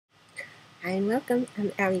Hi and welcome.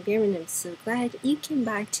 I'm Allie Bear and I'm so glad you came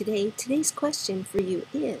by today. Today's question for you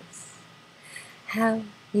is, how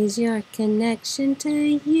is your connection to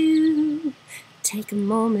you? Take a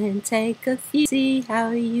moment, take a few, see how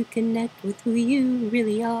you connect with who you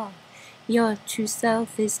really are. Your true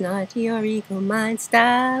self is not your ego mind.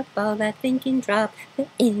 Stop all that thinking, drop the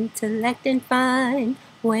intellect and find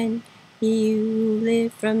when you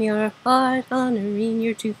live from your heart, honoring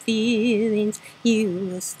your true feelings, you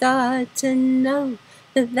will start to know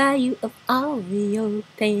the value of all your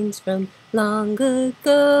pains from long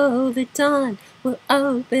ago. The dawn will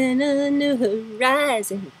open a new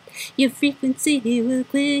horizon. Your frequency will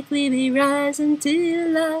quickly be rising to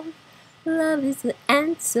love. Love is the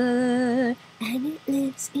answer, and it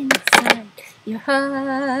lives inside your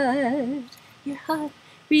heart. Your heart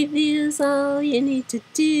reveals all you need to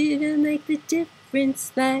do to make the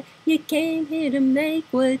difference that you came here to make.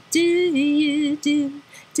 What do you do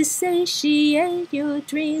to satiate your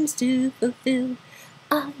dreams, to fulfill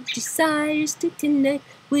all desires, to connect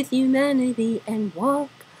with humanity and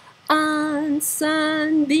walk on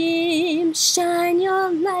sunbeam? Shine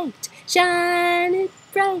your light, shine it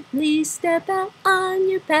brightly, step out on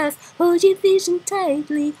your path, hold your vision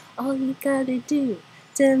tightly. All you gotta do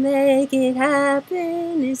to make it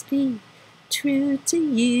happen is be true to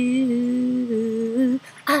you.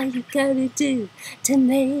 All you gotta do to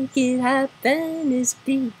make it happen is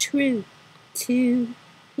be true to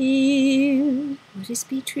you. What does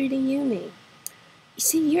be true to you mean? You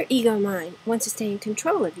see, your ego mind wants to stay in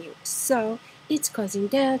control of you, so it's causing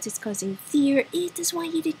doubts, it's causing fear, it doesn't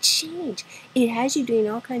want you to change. It has you doing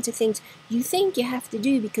all kinds of things you think you have to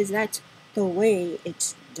do because that's the way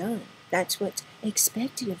it's done. That's what's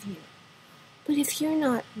expected of you. But if you're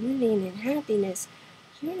not living in happiness,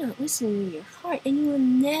 you're not listening to your heart, and you will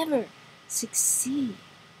never succeed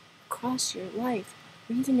across your life,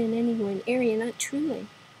 or even in any one area, not truly,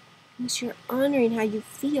 unless you're honoring how you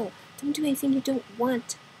feel. Don't do anything you don't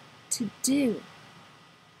want to do.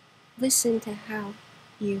 Listen to how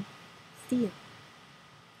you feel.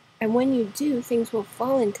 And when you do, things will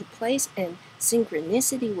fall into place and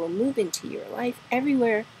synchronicity will move into your life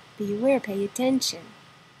everywhere. Be aware, pay attention.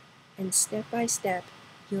 And step by step,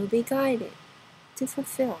 you'll be guided to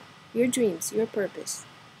fulfill your dreams, your purpose,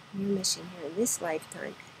 your mission here in this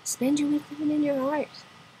lifetime. Spend your week living in your heart.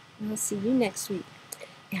 And I'll see you next week.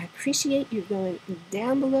 I appreciate you going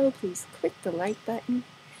down below. Please click the like button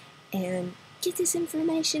and get this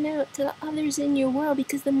information out to others in your world,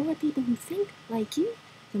 because the more people who think like you,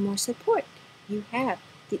 the more support you have.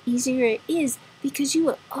 The easier it is, because you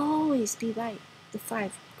will always be like the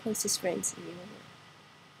 5 closest friends in your world.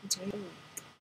 Enjoy.